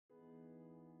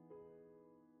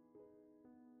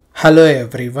Hello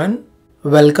everyone,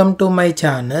 welcome to my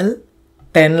channel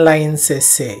 10 lines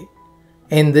essay.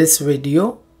 In this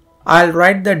video, I'll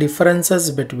write the differences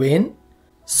between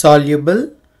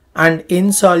soluble and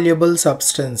insoluble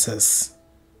substances.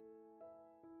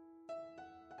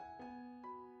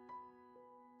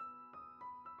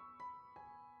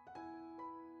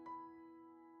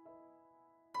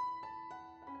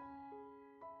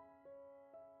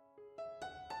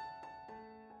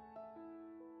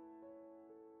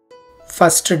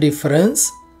 First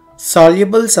difference,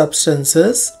 soluble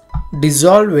substances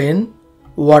dissolve in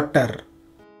water.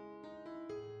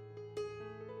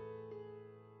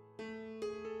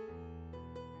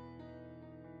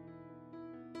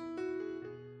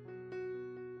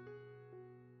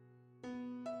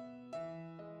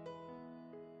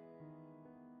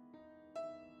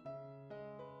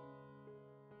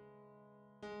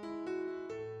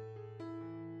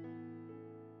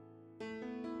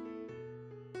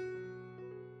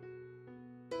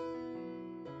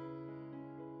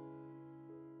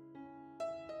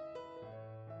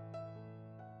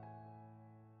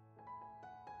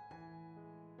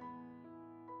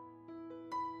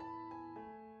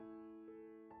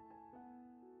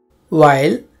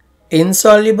 While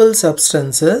insoluble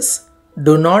substances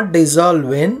do not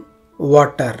dissolve in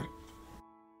water.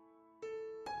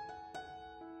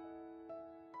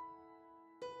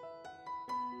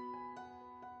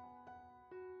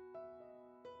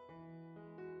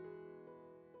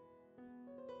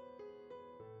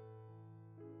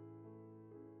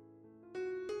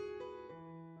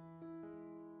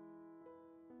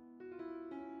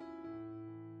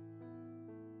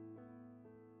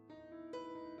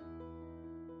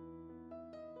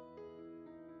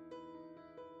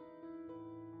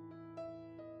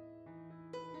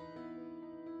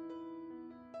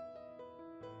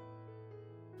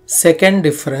 Second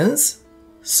difference,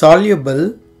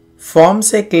 soluble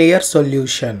forms a clear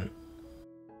solution.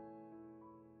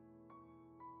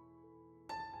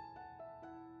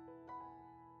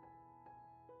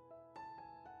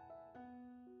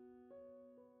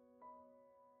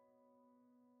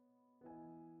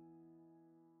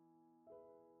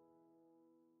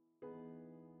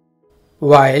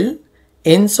 While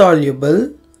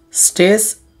insoluble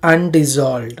stays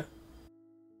undissolved.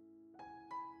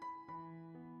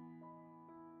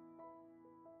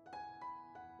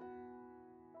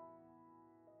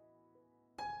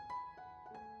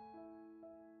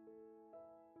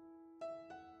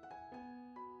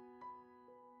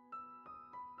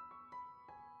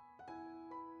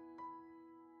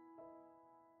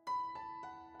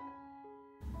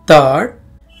 Third,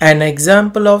 an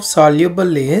example of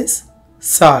soluble is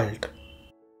salt.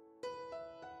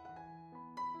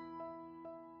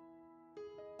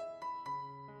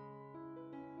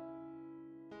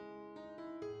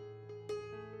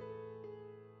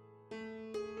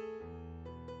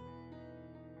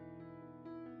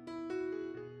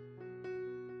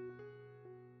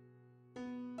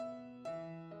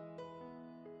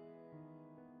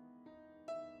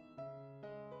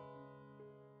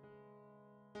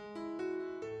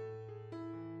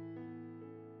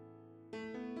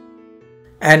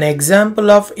 An example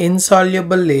of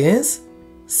insoluble is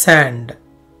sand.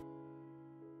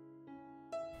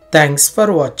 Thanks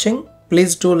for watching.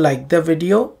 Please do like the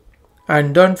video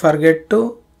and don't forget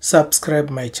to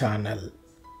subscribe my channel.